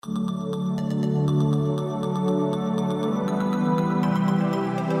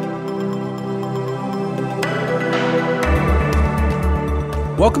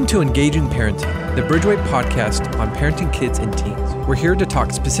Welcome to Engaging Parenting, the Bridgeway podcast on parenting kids and teens. We're here to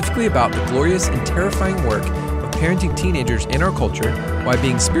talk specifically about the glorious and terrifying work of parenting teenagers in our culture, why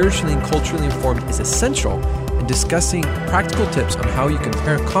being spiritually and culturally informed is essential, and discussing practical tips on how you can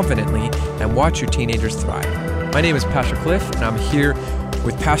parent confidently and watch your teenagers thrive. My name is Pastor Cliff, and I'm here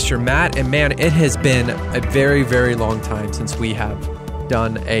with Pastor Matt. And man, it has been a very, very long time since we have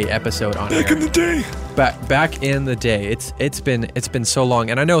done a episode on Back in the day. Back in the day. It's been so long.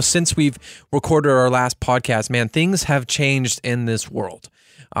 And I know since we've recorded our last podcast, man, things have changed in this world.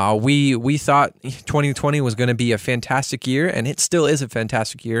 We thought 2020 was going to be a fantastic year, and it still is a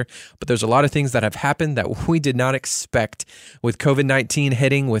fantastic year, but there's a lot of things that have happened that we did not expect, with COVID-19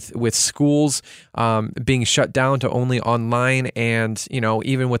 hitting, with schools being shut down to only online, and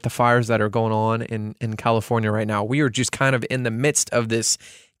even with the fires that are going on in California right now. We are just kind of in the midst of this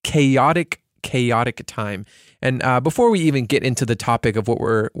chaotic time. And before we even get into the topic of what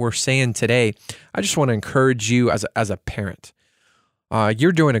we're saying today, I just want to encourage you as a parent.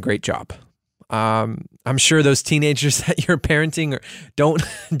 You're doing a great job. I'm sure those teenagers that you're parenting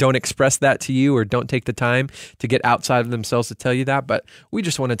don't express that to you, or don't take the time to get outside of themselves to tell you that. But we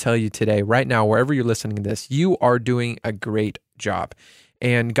just want to tell you today, right now, wherever you're listening to this, you are doing a great job.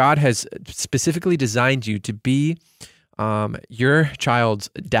 And God has specifically designed you to be your child's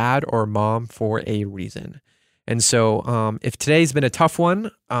dad or mom for a reason. And so if today's been a tough one,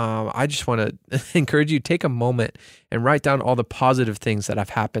 I just want to encourage you to take a moment and write down all the positive things that have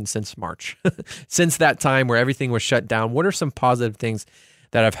happened since March. Since that time where everything was shut down, what are some positive things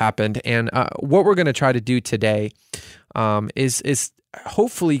that have happened? And what we're going to try to do today is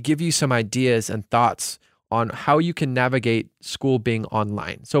hopefully give you some ideas and thoughts on how you can navigate school being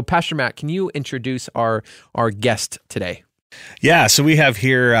online. So Pastor Matt, can you introduce our guest today? Yeah, so we have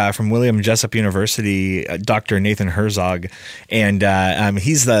here from William Jessup University, Dr. Nathan Herzog, and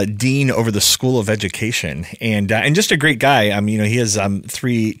he's the dean over the School of Education, and just a great guy. He has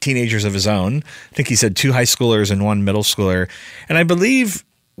 3 teenagers of his own. I think he said 2 high schoolers and 1 middle schooler, and I believe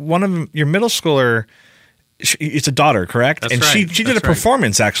one of them, your middle schooler, it's a daughter, correct? That's and right. she did a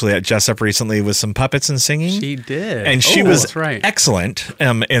performance actually at Jessup recently with some puppets and singing. She did, and she was right. excellent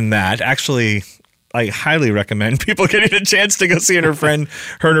in that. Actually, I highly recommend people getting a chance to go see her and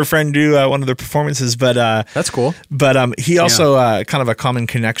her friend do one of their performances. But that's cool. But he also kind of a common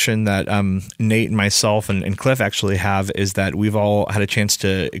connection that Nate and myself and Cliff actually have is that we've all had a chance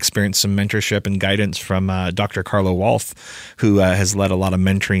to experience some mentorship and guidance from Dr. Carlo Wolf, who has led a lot of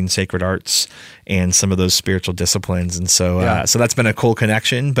mentoring sacred arts and some of those spiritual disciplines. And so so that's been a cool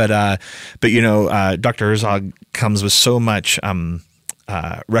connection. But Dr. Herzog comes with so much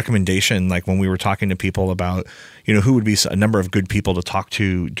recommendation, like when we were talking to people about, who would be a number of good people to talk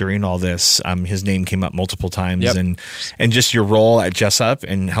to during all this. His name came up multiple times, and just your role at Jessup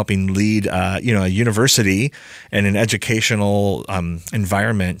and helping lead, a university and an educational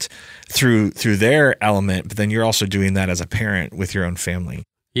environment through their element. But then you're also doing that as a parent with your own family.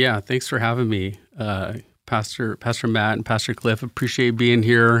 Yeah, thanks for having me, Pastor Matt and Pastor Cliff. Appreciate being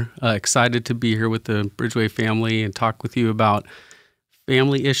here. Excited to be here with the Bridgeway family and talk with you about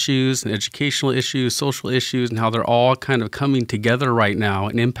family issues and educational issues, social issues, and how they're all kind of coming together right now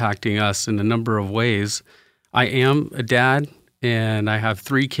and impacting us in a number of ways. I am a dad, and I have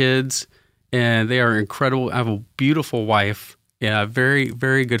 3 kids, and they are incredible. I have a beautiful wife, very,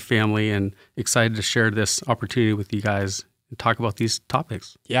 very good family, and excited to share this opportunity with you guys and talk about these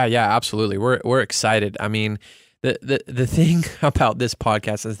topics. Yeah, absolutely. We're excited. I mean, the thing about this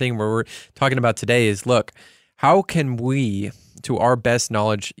podcast, and the thing where we're talking about today is, look, how can we, to our best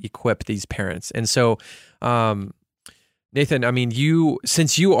knowledge, equip these parents? And so, Nathan,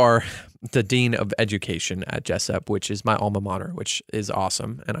 since you are the Dean of Education at Jessup, which is my alma mater, which is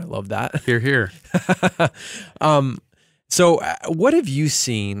awesome, and I love that. Hear, hear. So what have you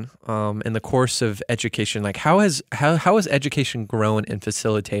seen in the course of education? Like, how has education grown in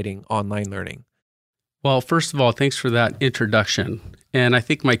facilitating online learning? Well, first of all, thanks for that introduction. And I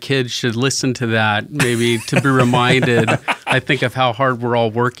think my kids should listen to that, maybe to be reminded, I think, of how hard we're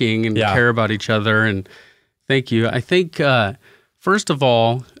all working and care about each other. And thank you. I think, first of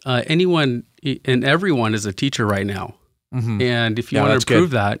all, anyone and everyone is a teacher right now. Mm-hmm. And if you want to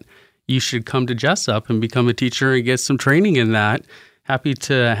prove that, you should come to Jessup and become a teacher and get some training in that. Happy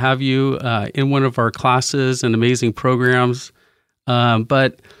to have you in one of our classes and amazing programs.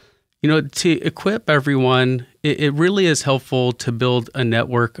 But to equip everyone, it really is helpful to build a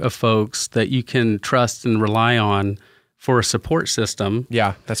network of folks that you can trust and rely on for a support system.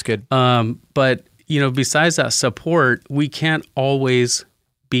 Yeah, that's good. But besides that support, we can't always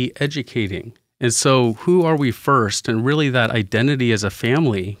be educating. And so who are we first? And really that identity as a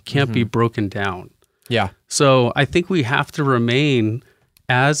family can't be broken down. Yeah. So I think we have to remain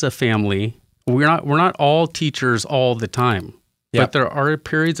as a family. We're not all teachers all the time, but there are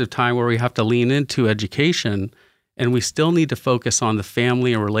periods of time where we have to lean into education, and we still need to focus on the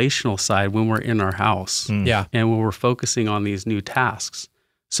family and relational side when we're in our house. Yeah. And when we're focusing on these new tasks.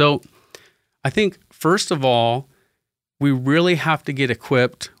 So I think, first of all, we really have to get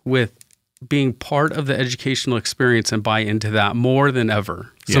equipped with being part of the educational experience and buy into that more than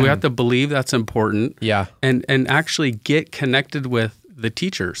ever. So we have to believe that's important. Yeah. And actually get connected with the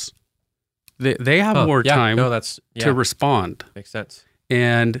teachers. They have more time to respond. Makes sense.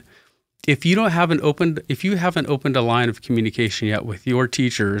 And if you haven't opened a line of communication yet with your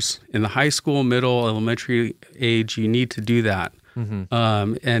teachers in the high school, middle, elementary age, you need to do that.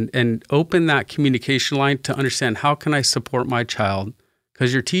 And open that communication line to understand, how can I support my child?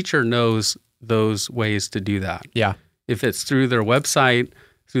 Because your teacher knows those ways to do that. Yeah. If it's through their website,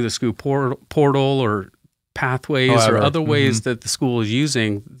 through the school portal or pathways or other ways that the school is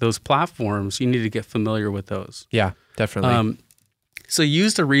using those platforms, you need to get familiar with those. Yeah, definitely. So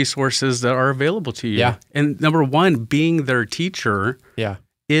use the resources that are available to you. Yeah. And number one, being their teacher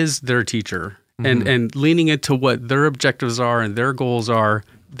is their teacher. And leaning into what their objectives are and their goals are,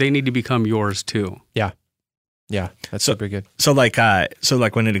 they need to become yours too. Yeah. Yeah, that's super good. So like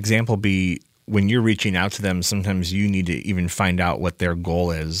when an example be, when you're reaching out to them, sometimes you need to even find out what their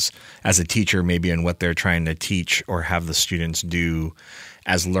goal is as a teacher, maybe, and what they're trying to teach or have the students do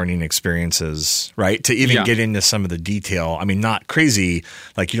as learning experiences, right? To even get into some of the detail. I mean, not crazy,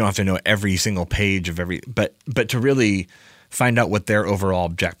 like you don't have to know every single page of but to really find out what their overall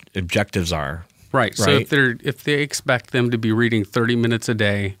objectives are. Right. So if they expect them to be reading 30 minutes a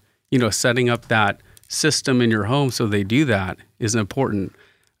day, setting up that system in your home so they do that is important.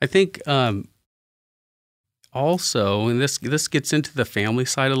 I think also, and this gets into the family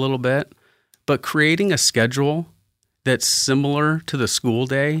side a little bit, but creating a schedule that's similar to the school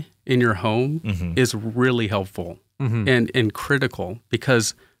day in your home is really helpful and critical,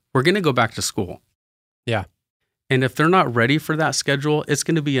 because we're going to go back to school. Yeah. And if they're not ready for that schedule, it's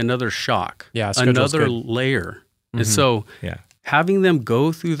going to be another shock, another layer. And so having them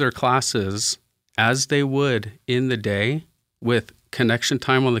go through their classes as they would in the day with connection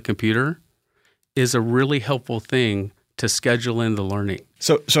time on the computer is a really helpful thing to schedule in the learning.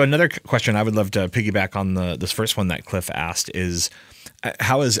 So another question I would love to piggyback on this first one that Cliff asked is,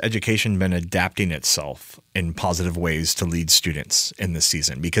 how has education been adapting itself in positive ways to lead students in this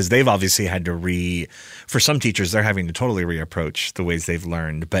season? Because they've obviously had to for some teachers, they're having to totally reapproach the ways they've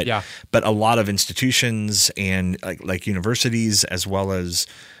learned. But a lot of institutions and like universities, as well as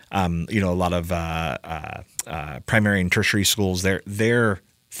a lot of primary and tertiary schools, they're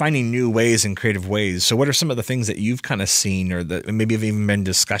finding new ways and creative ways. So what are some of the things that you've kind of seen, or that maybe have even been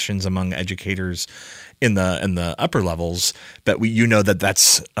discussions among educators in the upper levels, that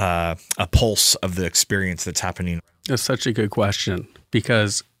that's a pulse of the experience that's happening? That's such a good question,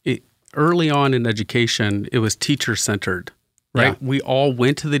 because early on in education, it was teacher-centered, right? Yeah. We all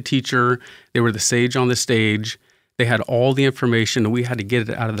went to the teacher. They were the sage on the stage. They had all the information, and we had to get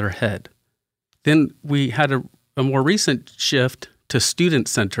it out of their head. Then we had a more recent shift to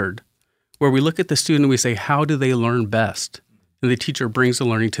student-centered, where we look at the student and we say, how do they learn best? And the teacher brings the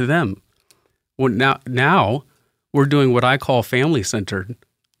learning to them. Well, now we're doing what I call family-centered,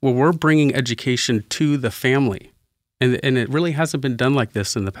 where we're bringing education to the family. And it really hasn't been done like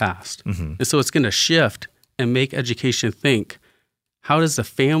this in the past. And so it's going to shift and make education think, how does the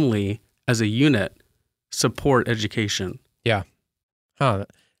family as a unit support education? Yeah. Huh.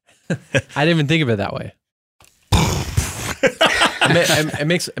 I didn't even think of it that way. It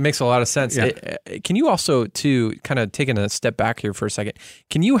makes a lot of sense. Yeah. Can you also, to kind of taking a step back here for a second,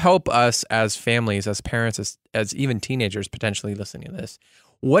 can you help us as families, as parents, as even teenagers potentially listening to this?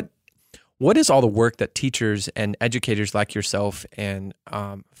 What is all the work that teachers and educators like yourself and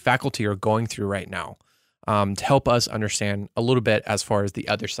faculty are going through right now to help us understand a little bit as far as the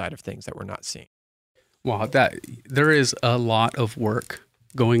other side of things that we're not seeing? Wow, there is a lot of work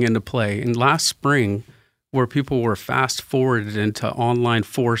going into play. And last spring, where people were fast forwarded into online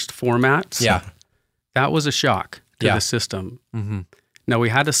forced formats, that was a shock to the system. Now, we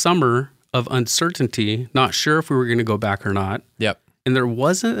had a summer of uncertainty, not sure if we were going to go back or not. And there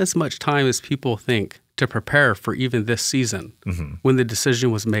wasn't as much time as people think to prepare for even this season when the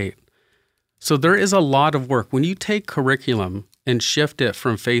decision was made. So there is a lot of work. When you take curriculum and shift it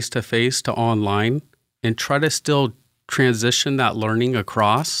from face-to-face to online and try to still transition that learning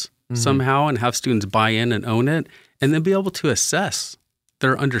across somehow and have students buy in and own it, and then be able to assess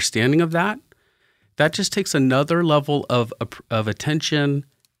their understanding of that, that just takes another level of attention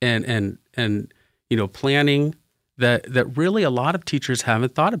and planning that really a lot of teachers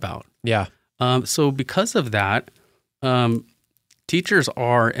haven't thought about. Yeah. So because of that, teachers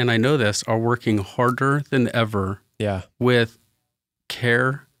and I know this, are working harder than ever. Yeah. With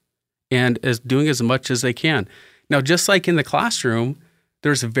care and doing as much as they can. Now, just like in the classroom,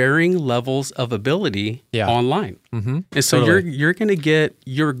 there's varying levels of ability online. Mm-hmm. And so you're going to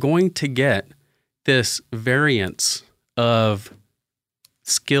get this variance of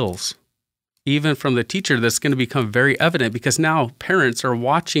skills, even from the teacher, that's going to become very evident because now parents are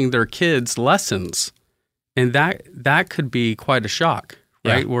watching their kids' lessons. And that could be quite a shock,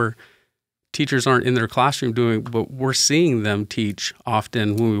 right? Where teachers aren't in their classroom but we're seeing them teach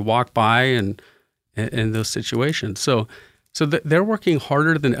often when we walk by and in those situations. So they're working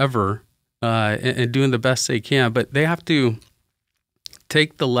harder than ever and doing the best they can, but they have to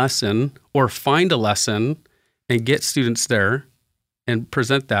take the lesson or find a lesson and get students there and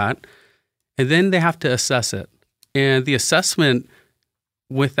present that. And then they have to assess it. And the assessment,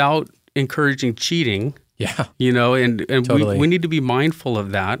 without encouraging cheating, and totally. we need to be mindful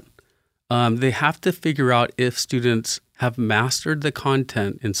of that. They have to figure out if students have mastered the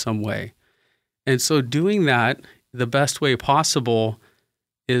content in some way. And so doing that the best way possible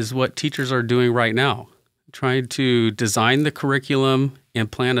is what teachers are doing right now, trying to design the curriculum and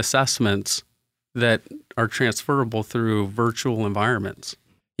plan assessments that are transferable through virtual environments.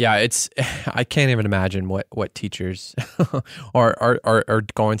 Yeah, I can't even imagine what teachers are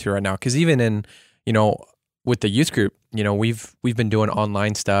going through right now. Because even in, with the youth group, we've been doing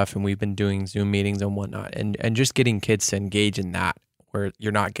online stuff and we've been doing Zoom meetings and whatnot, and just getting kids to engage in that, where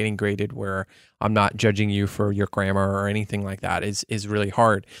you're not getting graded, where I'm not judging you for your grammar or anything like that is really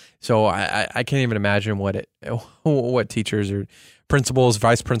hard. So I can't even imagine what teachers or principals,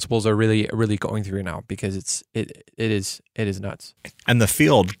 vice principals are really going through now, because it is nuts. And the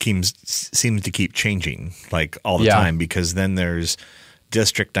field seems to keep changing like all the time, because then there's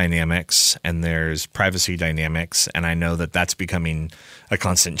district dynamics and there's privacy dynamics, and I know that's becoming a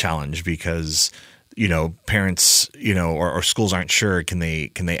constant challenge because parents, or schools aren't sure, can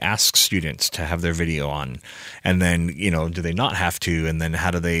they ask students to have their video on? And then, do they not have to? And then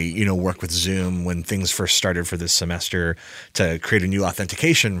how do they, work with Zoom when things first started for this semester to create a new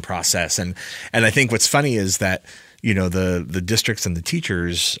authentication process? And I think what's funny is that, the districts and the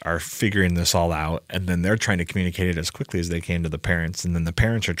teachers are figuring this all out, and then they're trying to communicate it as quickly as they can to the parents, and then the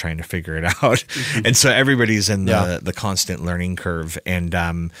parents are trying to figure it out. Mm-hmm. And so everybody's in the constant learning curve. And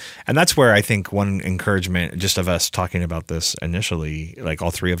that's where I think one encouragement just of us talking about this initially, like all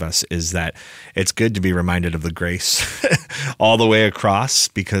three of us, is that it's good to be reminded of the grace all the way across,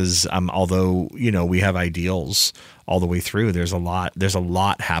 because although, we have ideals all the way through, there's a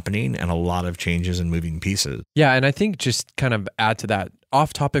lot happening and a lot of changes and moving pieces. Yeah, and I think just kind of add to that,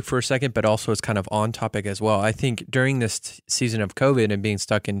 off topic for a second, but also it's kind of on topic as well. I think during this season of COVID and being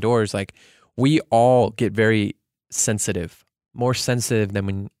stuck indoors, like, we all get very sensitive, more sensitive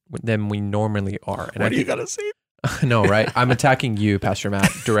than we normally are. And what do you gotta say? No, right? I'm attacking you, Pastor Matt,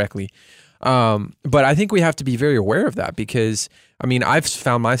 directly. But I think we have to be very aware of that, because I've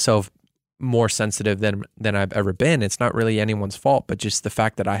found myself more sensitive than I've ever been. It's not really anyone's fault, but just the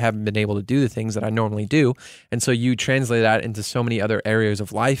fact that I haven't been able to do the things that I normally do. And so you translate that into so many other areas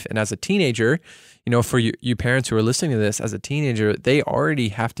of life. And as a teenager, for you parents who are listening to this, as a teenager, they already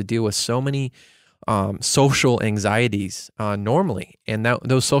have to deal with so many social anxieties normally. And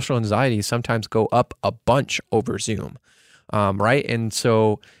those social anxieties sometimes go up a bunch over Zoom, right? And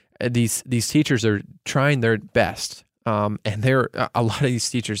so these teachers are trying their best. And a lot of these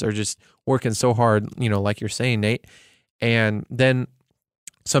teachers are just working so hard, like you're saying, Nate. And then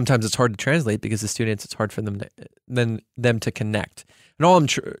sometimes it's hard to translate because the students, it's hard for them to connect. And all I'm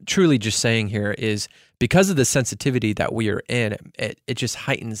truly just saying here is, because of the sensitivity that we are in, it just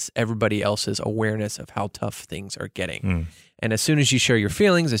heightens everybody else's awareness of how tough things are getting. Mm. And as soon as you share your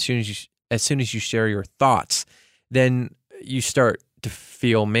feelings, as soon as you share your thoughts, then you start to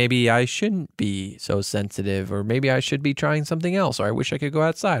feel, maybe I shouldn't be so sensitive, or maybe I should be trying something else, or I wish I could go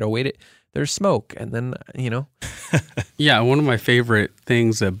outside. Oh, wait, there's smoke. And then, Yeah, one of my favorite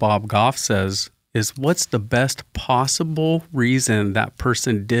things that Bob Goff says is, what's the best possible reason that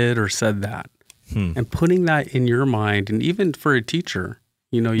person did or said that? And putting that in your mind, and even for a teacher,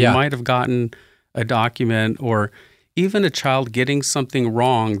 you might have gotten a document, or even a child getting something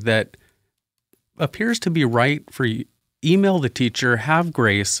wrong that appears to be right for you. Email the teacher, have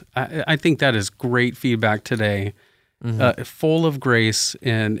grace. I think that is great feedback today. Mm-hmm. Full of grace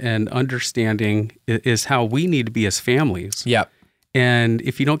and understanding is how we need to be as families. Yeah. And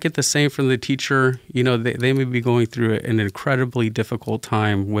if you don't get the same from the teacher, they may be going through an incredibly difficult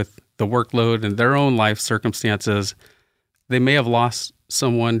time with the workload and their own life circumstances. They may have lost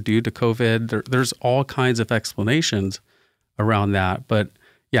someone due to COVID. There's all kinds of explanations around that. But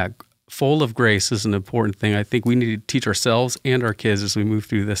yeah, full of grace is an important thing. I think we need to teach ourselves and our kids as we move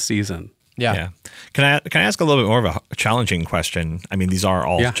through this season. Yeah. Can I ask a little bit more of a challenging question? I mean, these are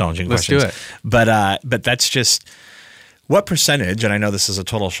all challenging questions. Let's do it. But that's just what percentage, and I know this is a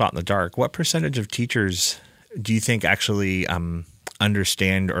total shot in the dark, what percentage of teachers do you think actually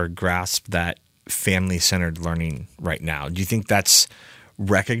understand or grasp that family-centered learning right now? Do you think that's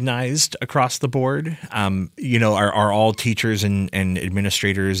recognized across the board? Are all teachers and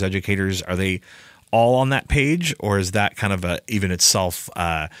administrators, educators, are they all on that page, or is that kind of even itself,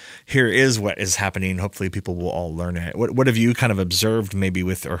 here is what is happening, hopefully people will all learn it? What have you kind of observed maybe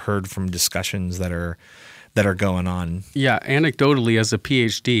with or heard from discussions that are going on? Yeah, anecdotally as a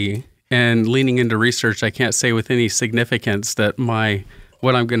PhD and leaning into research, I can't say with any significance that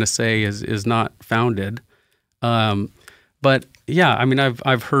what I'm going to say is not founded. But yeah, I mean,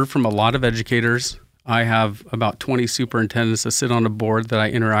 I've heard from a lot of educators. I have about 20 superintendents that sit on a board that I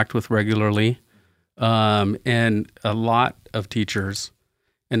interact with regularly, and a lot of teachers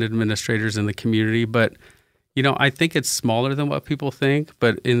and administrators in the community. But, I think it's smaller than what people think,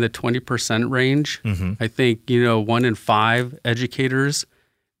 but in the 20% range. Mm-hmm. I think, 1 in 5 educators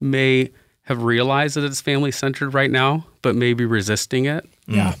may have realized that it's family-centered right now, but may be resisting it.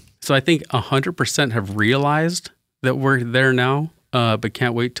 Yeah. So I think 100% have realized that we're there now, but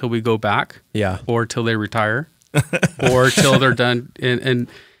can't wait till we go back. Yeah. Or till they retire, or till they're done.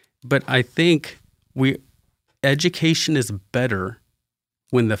 But I think education is better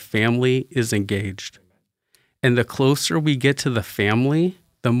when the family is engaged. And the closer we get to the family,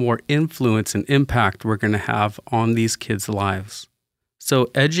 the more influence and impact we're going to have on these kids' lives. So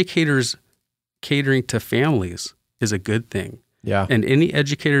educators catering to families is a good thing. Yeah. And any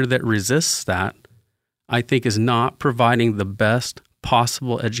educator that resists that, I think, is not providing the best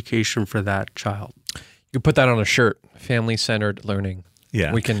possible education for that child. You can put that on a shirt, family-centered learning.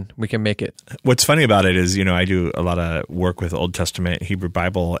 Yeah. We can make it. What's funny about it is, I do a lot of work with Old Testament Hebrew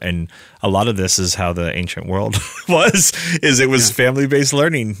Bible, and a lot of this is how the ancient world was family-based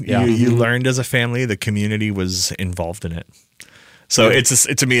learning. Yeah. You learned as a family, the community was involved in it. So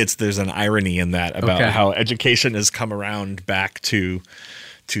to me, there's an irony in that about how education has come around back to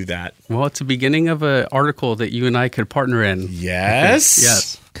that. Well, it's the beginning of an article that you and I could partner in. Yes.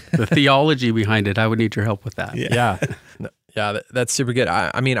 Yes. The theology behind it. I would need your help with that. Yeah. Yeah, that's super good.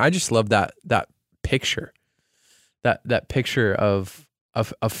 I mean, I just love that picture, that picture of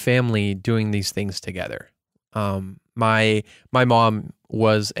family doing these things together. My mom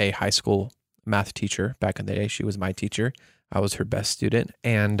was a high school math teacher back in the day. She was my teacher. I was her best student,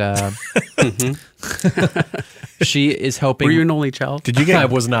 and she is helping. Were you an only child? Did you get? I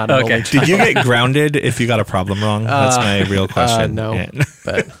was not. An only child. Did you get grounded if you got a problem wrong? That's my real question. No, yeah.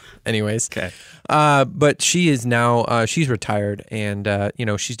 But anyways, okay. But she is now she's retired, and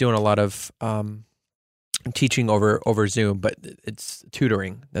she's doing a lot of teaching over Zoom, but it's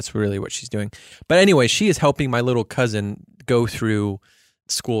tutoring. That's really what she's doing. But anyway, she is helping my little cousin go through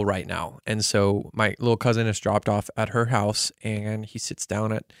school right now. And so my little cousin is dropped off at her house, and he sits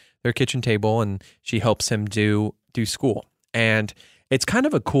down at their kitchen table, and she helps him do school. And it's kind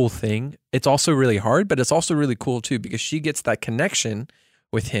of a cool thing. It's also really hard, but it's also really cool too, because she gets that connection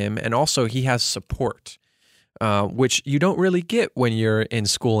with him, and also he has support, which you don't really get when you're in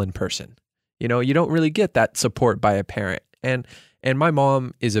school in person. You don't really get that support by a parent. And my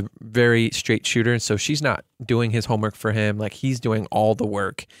mom is a very straight shooter, so she's not doing his homework for him. Like, he's doing all the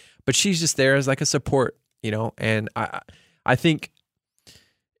work, but she's just there as like a support, And I think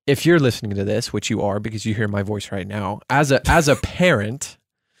if you're listening to this, which you are because you hear my voice right now, as a parent,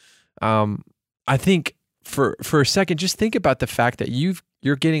 I think for a second, just think about the fact that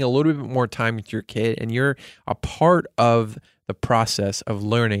you're getting a little bit more time with your kid, and you're a part of the process of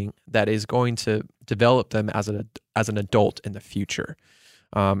learning that is going to develop them as an adult in the future.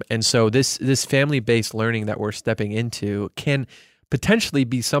 And so this family-based learning that we're stepping into can potentially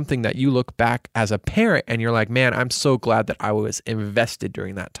be something that you look back as a parent and you're like, man, I'm so glad that I was invested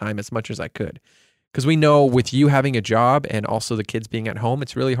during that time as much as I could. Because we know with you having a job and also the kids being at home,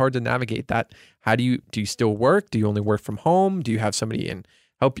 it's really hard to navigate that. How do you still work? Do you only work from home? Do you have somebody in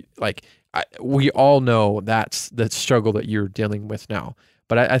help you? We all know that's the struggle that you're dealing with now.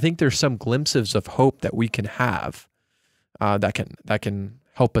 But I think there's some glimpses of hope that we can have that can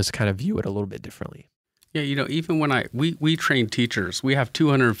help us kind of view it a little bit differently. Yeah, even when we train teachers, we have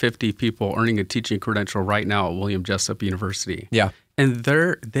 250 people earning a teaching credential right now at William Jessup University. Yeah. and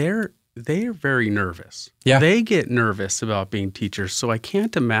they're very nervous. Yeah. They get nervous about being teachers. So I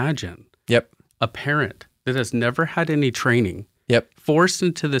can't imagine a parent that has never had any training forced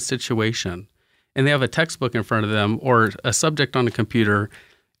into this situation, and they have a textbook in front of them or a subject on a computer,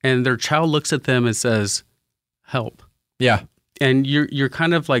 and their child looks at them and says, help. Yeah. And you're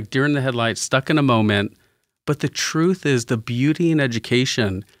kind of like deer in the headlights, stuck in a moment. But the truth is, the beauty in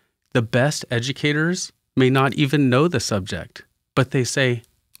education, the best educators may not even know the subject, but they say,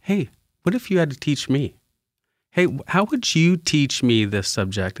 hey, what if you had to teach me? Hey, how would you teach me this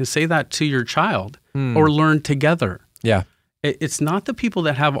subject? And say that to your child or learn together. Yeah. It's not the people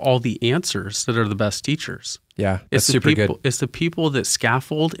that have all the answers that are the best teachers. Yeah, it's super people, good. It's the people that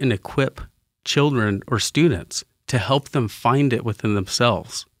scaffold and equip children or students to help them find it within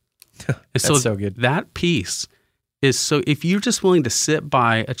themselves. And so good. That piece is, so if you're just willing to sit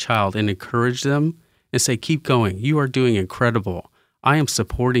by a child and encourage them and say, keep going, you are doing incredible, I am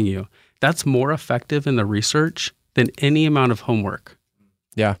supporting you, that's more effective in the research than any amount of homework.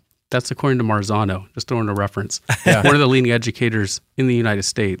 Yeah. That's according to Marzano, just throwing a reference. Yeah. One of the leading educators in the United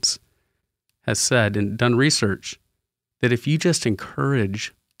States has said and done research that if you just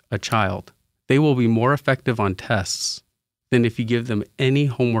encourage a child, they will be more effective on tests than if you give them any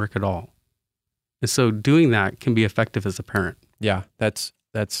homework at all. And so doing that can be effective as a parent. Yeah, that's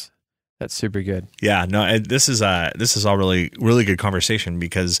super good. Yeah, no, this is all really, really good conversation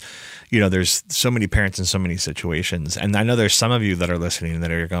because, there's so many parents in so many situations. And I know there's some of you that are listening that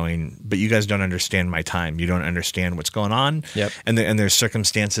are going, but you guys don't understand my time. You don't understand what's going on. Yep. And there's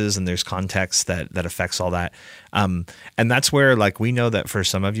circumstances and there's context that affects all that. And that's where, we know that for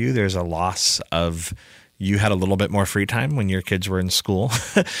some of you, there's a loss of, you had a little bit more free time when your kids were in school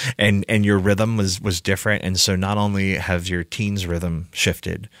and your rhythm was different. And so not only have your teens' rhythm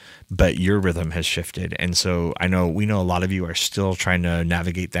shifted, but your rhythm has shifted. And so we know a lot of you are still trying to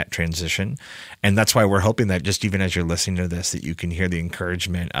navigate that transition. And that's why we're hoping that just even as you're listening to this, that you can hear the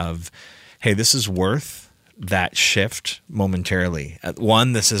encouragement of, hey, this is worth that shift momentarily.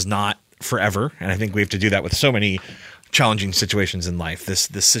 One, this is not forever. And I think we have to do that with so many challenging situations in life. This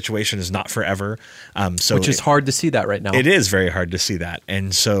situation is not forever. Which is hard to see that right now. It is very hard to see that.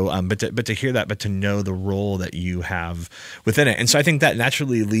 And so, but to hear that, but to know the role that you have within it. And so I think that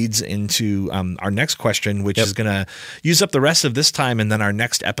naturally leads into our next question, which is going to use up the rest of this time. And then our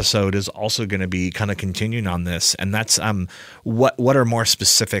next episode is also going to be kind of continuing on this. And that's what are more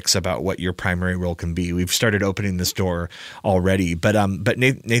specifics about what your primary role can be? We've started opening this door already, but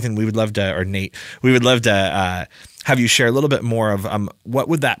Nathan, we would love to, or Nate, we would love to have you share a little bit more of what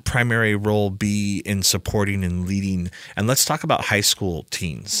would that primary role be in supporting and leading? And let's talk about high school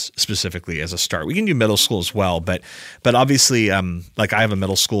teens specifically as a start. We can do middle school as well, but obviously, I have a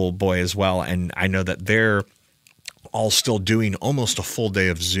middle school boy as well, and I know that they're all still doing almost a full day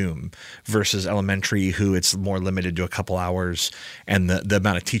of Zoom versus elementary, who it's more limited to a couple hours, and the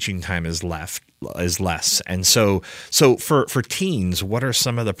amount of teaching time is less. And so for teens, what are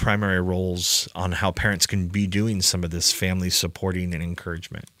some of the primary roles on how parents can be doing some of this family supporting and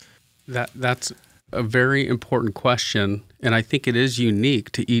encouragement? That's a very important question, and I think it is unique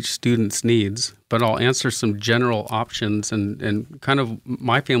to each student's needs, but I'll answer some general options, and kind of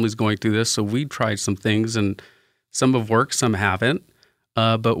my family's going through this, so we tried some things, and some have worked, some haven't,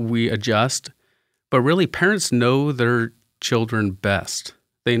 but we adjust. But really, parents know their children best.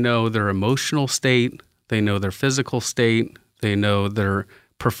 They know their emotional state. They know their physical state. They know their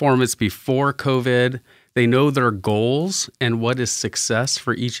performance before COVID. They know their goals and what is success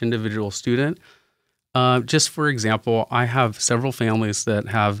for each individual student. Just for example, I have several families that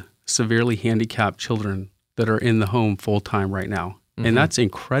have severely handicapped children that are in the home full-time right now. Mm-hmm. And that's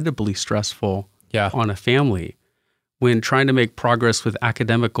incredibly stressful on a family when trying to make progress with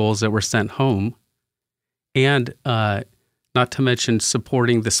academic goals that were sent home, and not to mention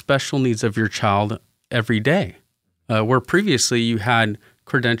supporting the special needs of your child every day. Where previously you had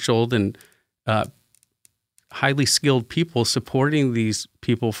credentialed and highly skilled people supporting these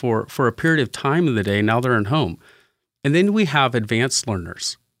people for a period of time in the day, now they're in home. And then we have advanced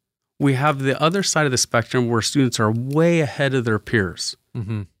learners. We have the other side of the spectrum where students are way ahead of their peers.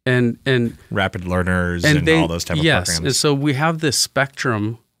 Mm-hmm. And rapid learners and all those type of programs. Yes, and so we have this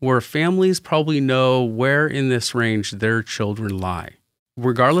spectrum where families probably know where in this range their children lie.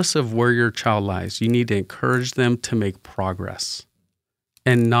 Regardless of where your child lies, you need to encourage them to make progress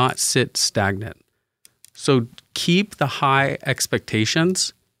and not sit stagnant. So keep the high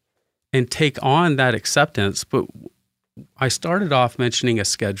expectations and take on that acceptance. But I started off mentioning a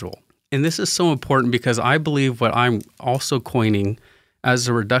schedule. And this is so important because I believe what I'm also coining as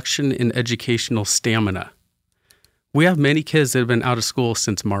a reduction in educational stamina. We have many kids that have been out of school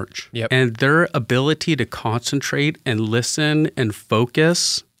since March. Yep. And their ability to concentrate and listen and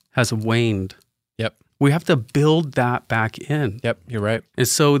focus has waned. Yep. We have to build that back in. Yep, you're right. And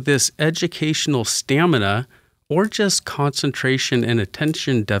so this educational stamina or just concentration and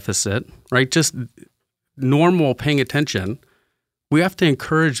attention deficit, right? Just normal paying attention, we have to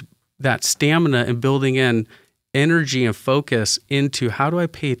encourage that stamina and building in energy and focus into how do I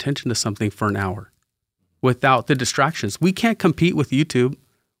pay attention to something for an hour without the distractions. We can't compete with YouTube.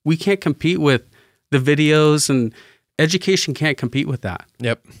 We can't compete with the videos, and education can't compete with that.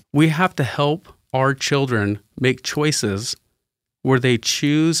 Yep. We have to help our children make choices where they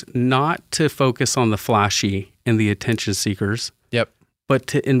choose not to focus on the flashy and the attention seekers, Yep. but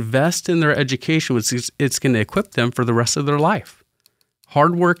to invest in their education, which is, it's going to equip them for the rest of their life.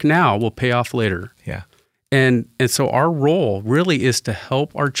 Hard work now will pay off later. Yeah. And so our role really is to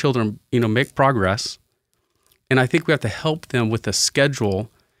help our children, make progress. And I think we have to help them with a schedule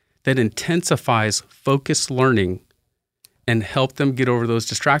that intensifies focused learning and help them get over those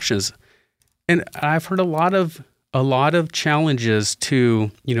distractions. And I've heard a lot of challenges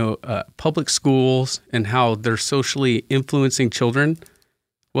to, public schools and how they're socially influencing children.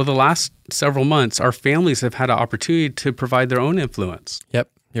 Well, the last several months, our families have had an opportunity to provide their own influence. Yep,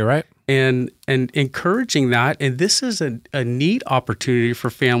 you're right. And encouraging that. And this is a neat opportunity for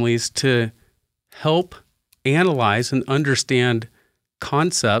families to help analyze and understand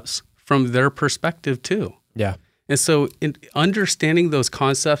concepts from their perspective too. Yeah. And so in understanding those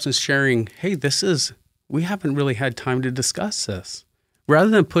concepts and sharing, hey, we haven't really had time to discuss this. Rather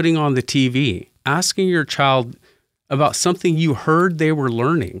than putting on the TV, asking your child about something you heard they were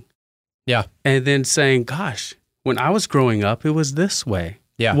learning. Yeah. And then saying, gosh, when I was growing up, it was this way.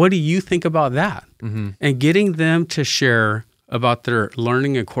 Yeah. What do you think about that? Mm-hmm. And getting them to share about their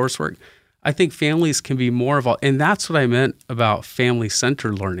learning and coursework. I think families can be more involved. And that's what I meant about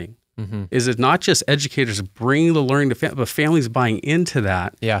family-centered learning. Mm-hmm. Is it not just educators bringing the learning to families, but families buying into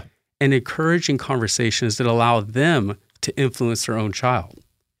that and encouraging conversations that allow them to influence their own child.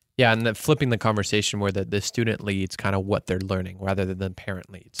 Yeah, and flipping the conversation where the student leads kind of what they're learning rather than the parent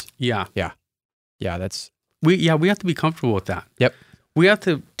leads. Yeah. Yeah. Yeah, that's... We have to be comfortable with that. Yep. We have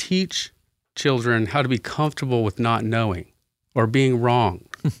to teach children how to be comfortable with not knowing or being wrong.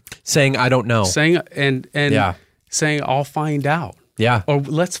 Saying, I don't know. Saying, saying, I'll find out. Yeah. Or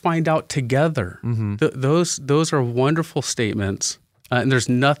let's find out together. Mm-hmm. Those are wonderful statements, and there's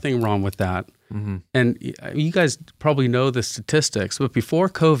nothing wrong with that. Mm-hmm. And you guys probably know the statistics, but before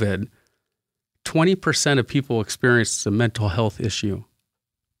COVID, 20% of people experienced a mental health issue.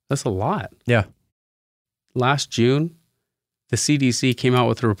 That's a lot. Yeah. Last June, the CDC came out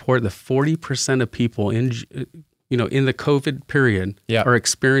with a report that 40% of people in the COVID period are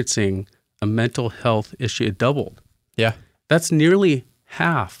experiencing a mental health issue. It doubled. Yeah. That's nearly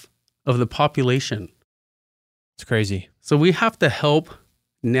half of the population. It's crazy. So we have to help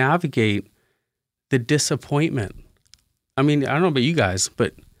navigate the disappointment. I mean, I don't know about you guys,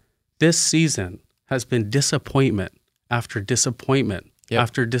 but this season has been disappointment after disappointment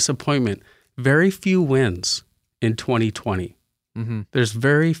after disappointment. Very few wins in 2020. Mm-hmm. There's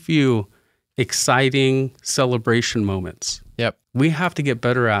very few exciting celebration moments. Yep. We have to get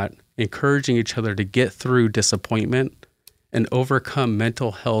better at encouraging each other to get through disappointment and overcome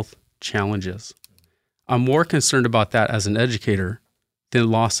mental health challenges. I'm more concerned about that as an educator than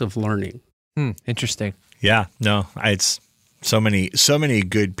loss of learning. Interesting. Yeah, no, it's so many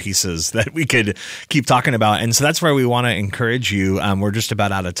good pieces that we could keep talking about. And so that's where we want to encourage you. We're just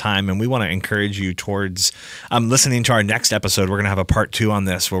about out of time, and we want to encourage you towards listening to our next episode. We're going to have a part 2 on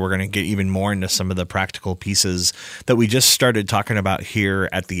this, where we're going to get even more into some of the practical pieces that we just started talking about here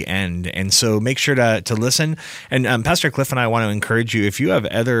at the end. And so make sure to listen. And Pastor Cliff and I want to encourage you, if you have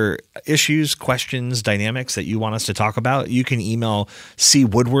other issues, questions, dynamics that you want us to talk about, you can email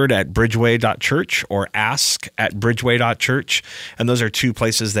cwoodward@bridgeway.church or ask@bridgeway.church. And those are 2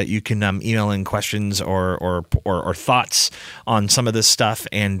 places that you can email in questions or thoughts on some of this stuff.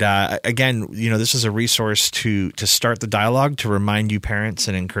 And again, this is a resource to start the dialogue, to remind you parents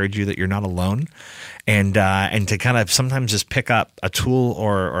and encourage you that you're not alone, and to kind of sometimes just pick up a tool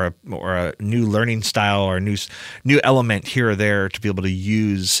or a new learning style or a new element here or there to be able to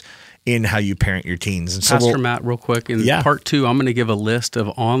use in how you parent your teens. And so Pastor Matt, real quick, in part 2, I'm going to give a list of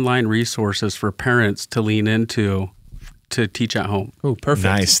online resources for parents to lean into to teach at home. Oh, perfect.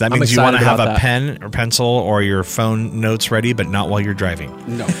 Nice. That means you want to have a pen or pencil or your phone notes ready, but not while you're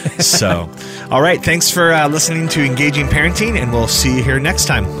driving. No. So, all right. Thanks for listening to Engaging Parenting, and we'll see you here next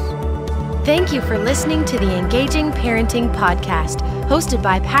time. Thank you for listening to the Engaging Parenting Podcast, hosted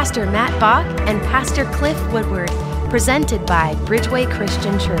by Pastor Matt Bach and Pastor Cliff Woodward. presented by Bridgeway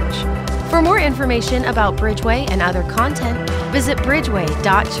Christian Church. For more information about Bridgeway and other content, visit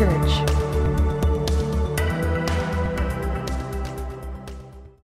bridgeway.church.